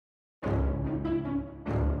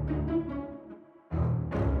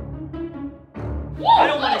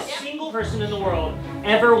want a single person in the world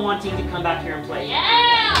ever wanting to come back here and play.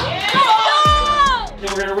 Yeah!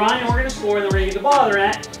 Then we're gonna run and we're gonna score, then we're gonna get the ball to the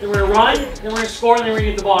net. Then we're gonna run, then we're gonna score, and then we're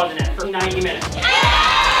gonna get the ball to the net for 90 minutes. We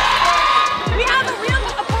have a real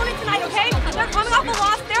opponent tonight, okay? They're coming off a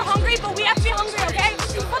loss, they're hungry, but we have to be hungry, okay?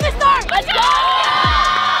 From the start, let's go!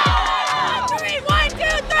 3, 1, 2,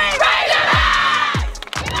 3, Razorback!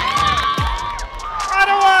 Right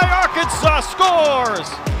away, Arkansas scores!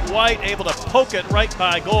 White able to poke it right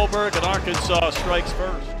by Goldberg, and Arkansas strikes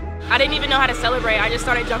first. I didn't even know how to celebrate. I just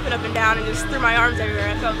started jumping up and down and just threw my arms everywhere.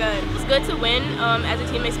 It felt good. It's good to win as a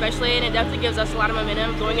team especially, and it definitely gives us a lot of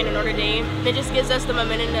momentum going into Notre Dame. It just gives us the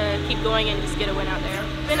momentum to keep going and just get a win out there.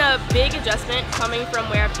 It's been a big adjustment coming from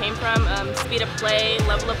where I came from, speed of play,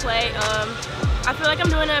 level of play. I feel like I'm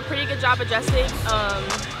doing a pretty good job adjusting,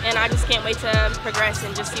 and I just can't wait to progress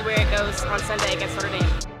and just see where it goes on Sunday against Notre Dame.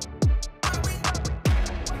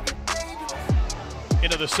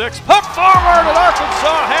 Into the 6, put forward, and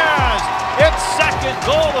Arkansas has its second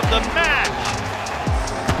goal of the match.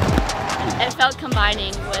 It felt combining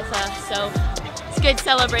with so it's a good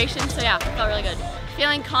celebration, so yeah, it felt really good.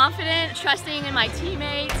 Feeling confident, trusting in my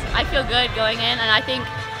teammates. I feel good going in, and I think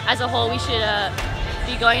as a whole we should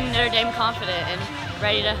be going to Notre Dame confident and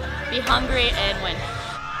ready to be hungry and win.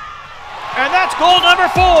 And that's goal number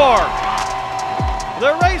 4.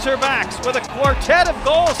 The Razorbacks with a quartet of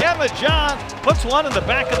goals. Emma John puts one in the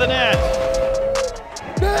back of the net.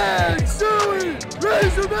 Big Suey,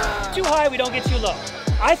 Razorback! Too high, we don't get too low.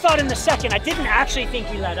 I thought in the second, I didn't actually think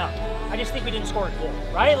we let up. I just think we didn't score a goal,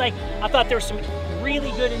 right? Like, I thought there were some really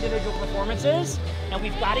good individual performances, and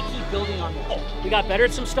we've got to keep building on that. We got better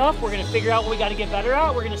at some stuff. We're going to figure out what we got to get better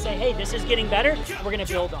at. We're going to say, hey, this is getting better, and we're going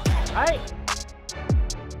to build on it, right?